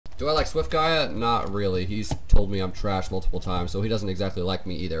Do I like SwiftGaia? Not really. He's told me I'm trash multiple times, so he doesn't exactly like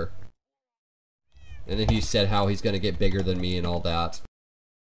me either. And then he said how he's gonna get bigger than me and all that.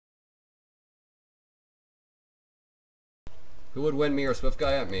 Who would win, me or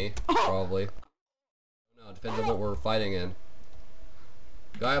SwiftGaia? Me, probably. No, depends on what we're fighting in.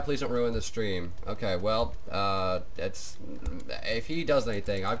 Gaia, please don't ruin the stream. Okay, well, if he does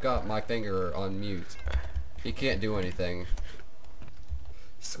anything, I've got my finger on mute. He can't do anything.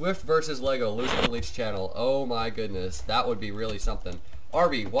 Swift versus Lego, loser on each channel. Oh my goodness, that would be really something.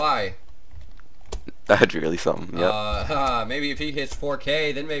 Arby, why? That'd be really something, yeah. Maybe if he hits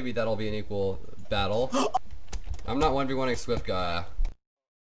 4K, then maybe that'll be an equal battle. I'm not 1v1ing SwiftGaia.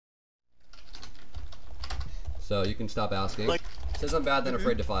 So you can stop asking. Says I'm bad, then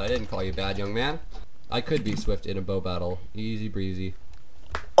afraid to fight. I didn't call you bad, young man. I could be Swift in a bow battle. Easy breezy.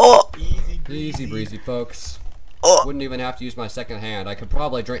 Oh! Easy breezy, folks. Oh! Wouldn't even have to use my second hand. I could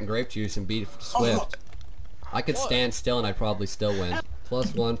probably drink grape juice and beat Swift. I could stand still and I'd probably still win.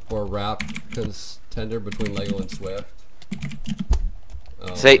 +1 for rap contender between Lego and Swift.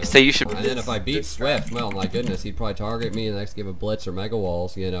 Oh, say you should. And then if I beat Swift, well, my goodness, he'd probably target me in the next game of Blitz or Mega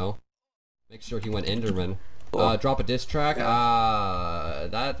Walls, you know. Make sure he went Enderman. Drop a diss track?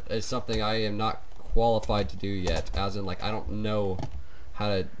 That is something I am not qualified to do yet. As in, like, I don't know how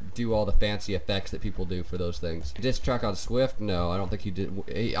to do all the fancy effects that people do for those things. Diss track on Swift? No, I don't think he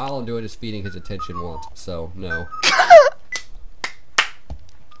did. All I'm doing is feeding his attention want, so no.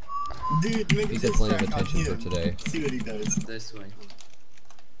 Dude, maybe He's got plenty of attention for today. See what he does. This way.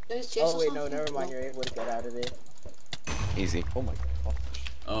 Oh wait, no, never mind. You're able to get out of it. Easy.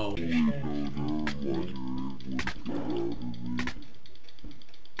 Oh.